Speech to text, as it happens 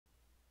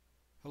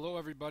Hello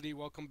everybody,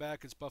 welcome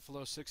back. It's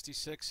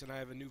Buffalo66 and I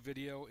have a new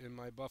video in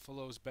my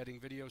Buffalo's betting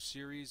video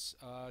series.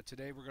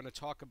 Today we're going to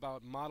talk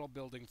about model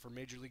building for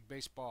Major League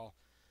Baseball.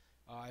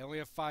 I only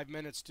have 5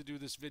 minutes to do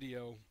this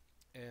video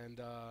and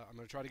I'm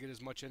going to try to get as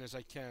much in as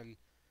I can.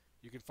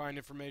 You can find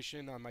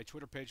information on my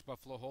Twitter page,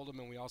 Buffaloholdem,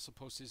 and we also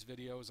post these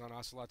videos on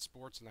Ocelot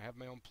Sports, and I have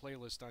my own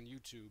playlist on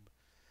YouTube.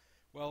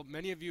 Well,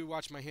 many of you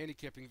watch my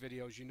handicapping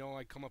videos. You know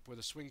I come up with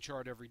a swing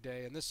chart every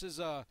day, and this is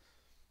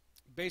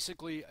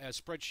basically a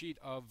spreadsheet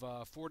of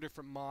 4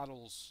 different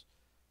models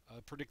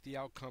predict the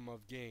outcome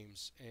of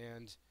games.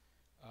 And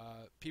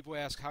people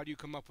ask, how do you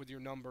come up with your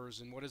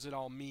numbers and what does it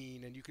all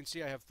mean? And you can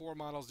see I have 4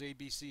 models, A,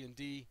 B, C, and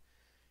D.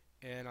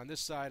 And on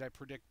this side I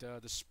predict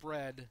the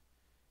spread,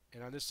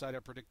 and on this side I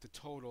predict the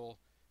total,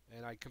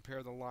 and I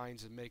compare the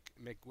lines and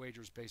make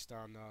wagers based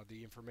on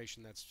the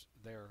information that's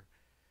there.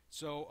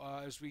 So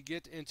as we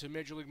get into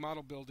Major League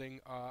Model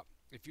Building,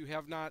 if you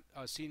have not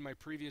seen my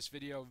previous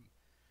video,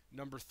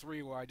 number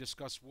 3, where I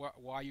discuss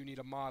why you need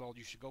a model,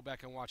 you should go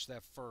back and watch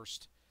that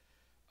first.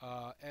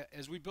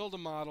 As we build a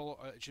model,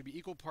 it should be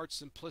equal parts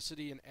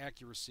simplicity and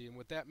accuracy, and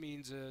what that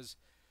means is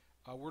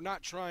we're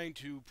not trying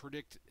to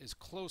predict as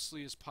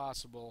closely as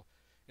possible.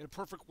 In a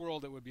perfect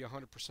world it would be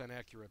 100%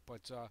 accurate,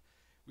 but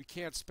we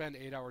can't spend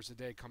 8 hours a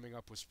day coming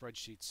up with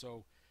spreadsheets,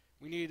 so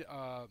we need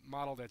a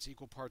model that's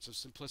equal parts of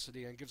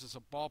simplicity and gives us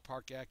a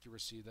ballpark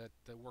accuracy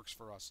that works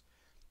for us.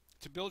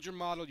 To build your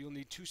model, you'll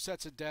need 2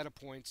 sets of data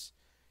points.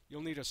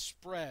 You'll need a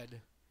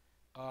spread,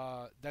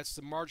 that's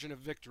the margin of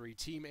victory.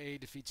 Team A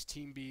defeats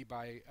Team B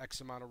by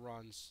X amount of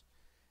runs.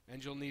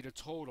 And you'll need a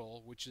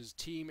total, which is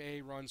Team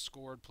A runs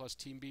scored plus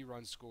Team B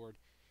runs scored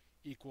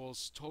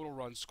equals total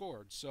runs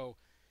scored. So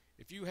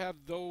if you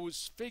have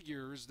those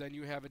figures, then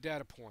you have a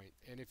data point.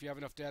 And if you have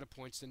enough data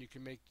points, then you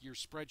can make your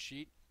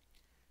spreadsheet,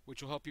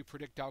 which will help you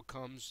predict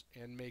outcomes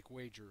and make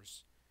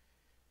wagers.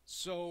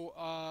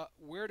 So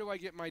where do I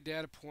get my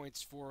data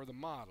points for the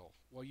model?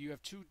 Well, you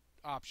have 2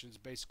 options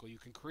basically. You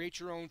can create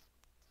your own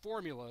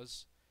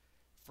formulas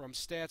from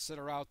stats that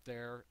are out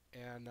there,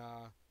 and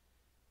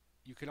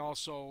you can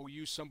also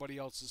use somebody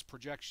else's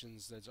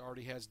projections that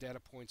already has data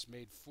points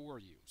made for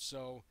you.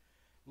 So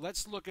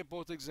let's look at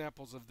both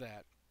examples of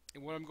that.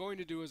 And what I'm going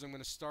to do is I'm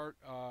going to start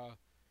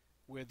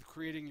with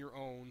creating your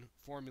own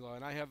formula,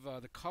 and I have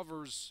the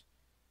covers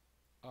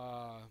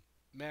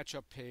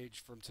matchup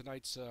page from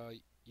tonight's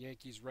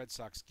Yankees-Red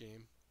Sox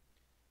game.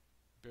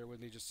 Bear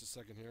with me just a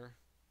second here.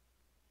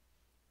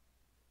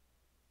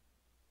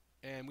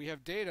 And we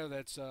have data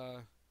that's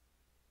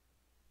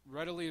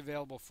readily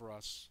available for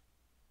us.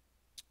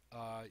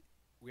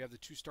 We have the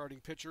 2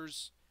 starting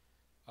pitchers.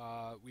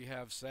 We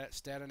have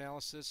stat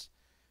analysis.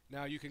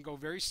 Now you can go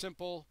very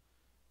simple.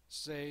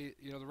 Say,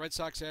 the Red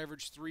Sox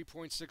average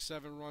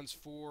 3.67 runs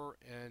for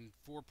and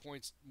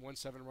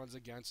 4.17 runs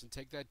against, and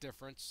take that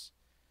difference.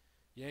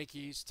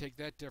 Yankees, take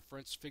that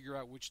difference, figure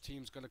out which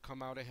team's going to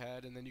come out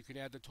ahead, and then you can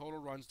add the total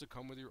runs to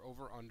come with your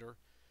over-under.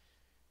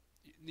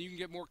 You can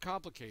get more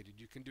complicated.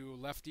 You can do a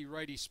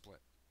lefty-righty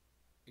split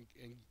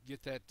and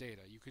get that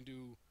data. You can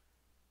do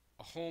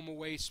a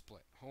home-away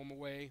split.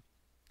 Home-away,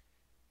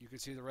 you can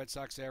see the Red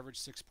Sox average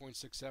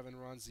 6.67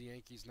 runs, the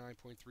Yankees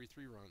 9.33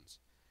 runs.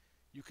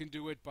 You can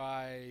do it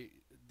by,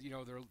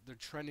 they're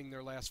trending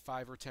their last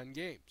 5 or 10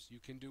 games. You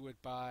can do it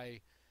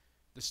by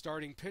the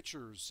starting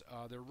pitchers,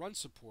 their run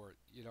support.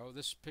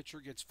 This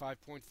pitcher gets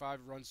 5.5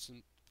 runs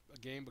a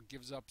game but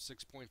gives up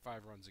 6.5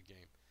 runs a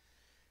game.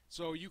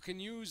 So you can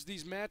use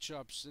these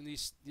matchups and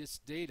this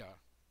data.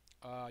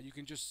 You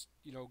can just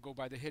go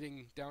by the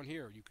hitting down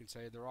here. You can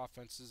say their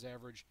offenses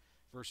average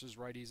versus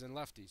righties and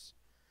lefties,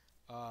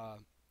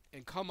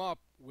 and come up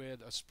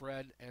with a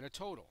spread and a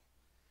total.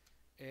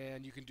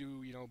 And you can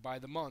do by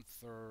the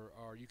month,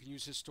 or you can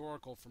use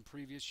historical from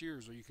previous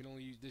years, or you can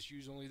only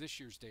use only this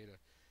year's data.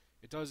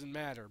 It doesn't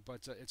matter,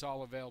 but it's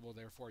all available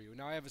there for you.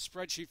 Now I have a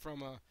spreadsheet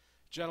from a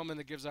gentleman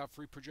that gives out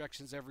free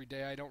projections every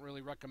day. I don't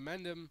really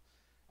recommend him.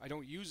 I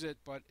don't use it,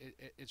 but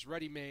it's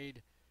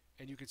ready-made,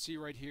 and you can see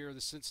right here the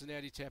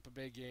Cincinnati-Tampa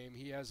Bay game.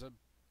 He has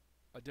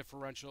a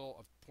differential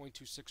of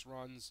 0.26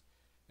 runs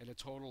and a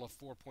total of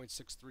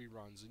 4.63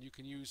 runs, and you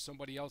can use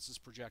somebody else's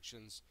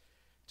projections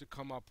to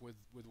come up with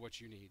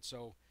what you need.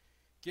 So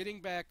getting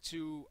back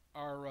to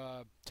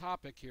our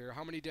topic here,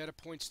 how many data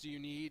points do you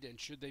need, and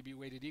should they be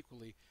weighted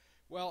equally?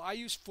 Well, I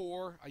use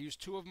 4. I use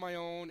 2 of my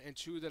own and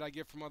 2 that I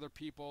get from other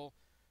people,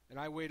 and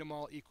I weight them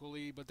all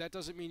equally, but that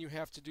doesn't mean you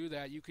have to do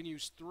that. You can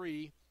use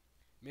 3,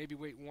 maybe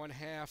weight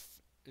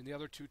 1/2, and the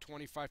other 2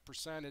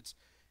 25%.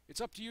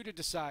 It's up to you to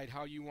decide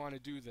how you want to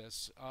do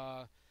this.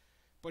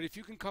 But if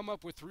you can come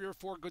up with 3 or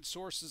 4 good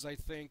sources, I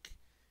think,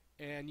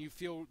 and you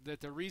feel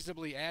that they're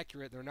reasonably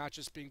accurate, they're not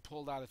just being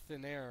pulled out of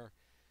thin air,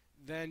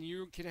 then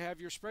you can have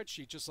your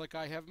spreadsheet just like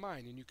I have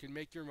mine, and you can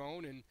make your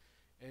own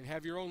and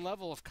have your own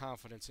level of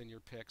confidence in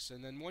your picks.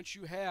 And then once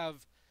you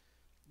have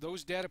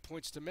those data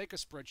points to make a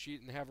spreadsheet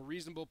and have a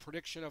reasonable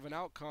prediction of an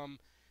outcome,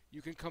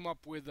 you can come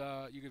up with,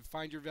 you can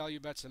find your value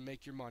bets and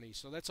make your money.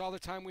 So that's all the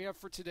time we have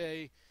for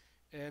today,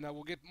 and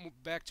we'll get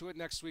back to it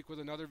next week with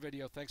another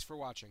video. Thanks for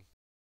watching.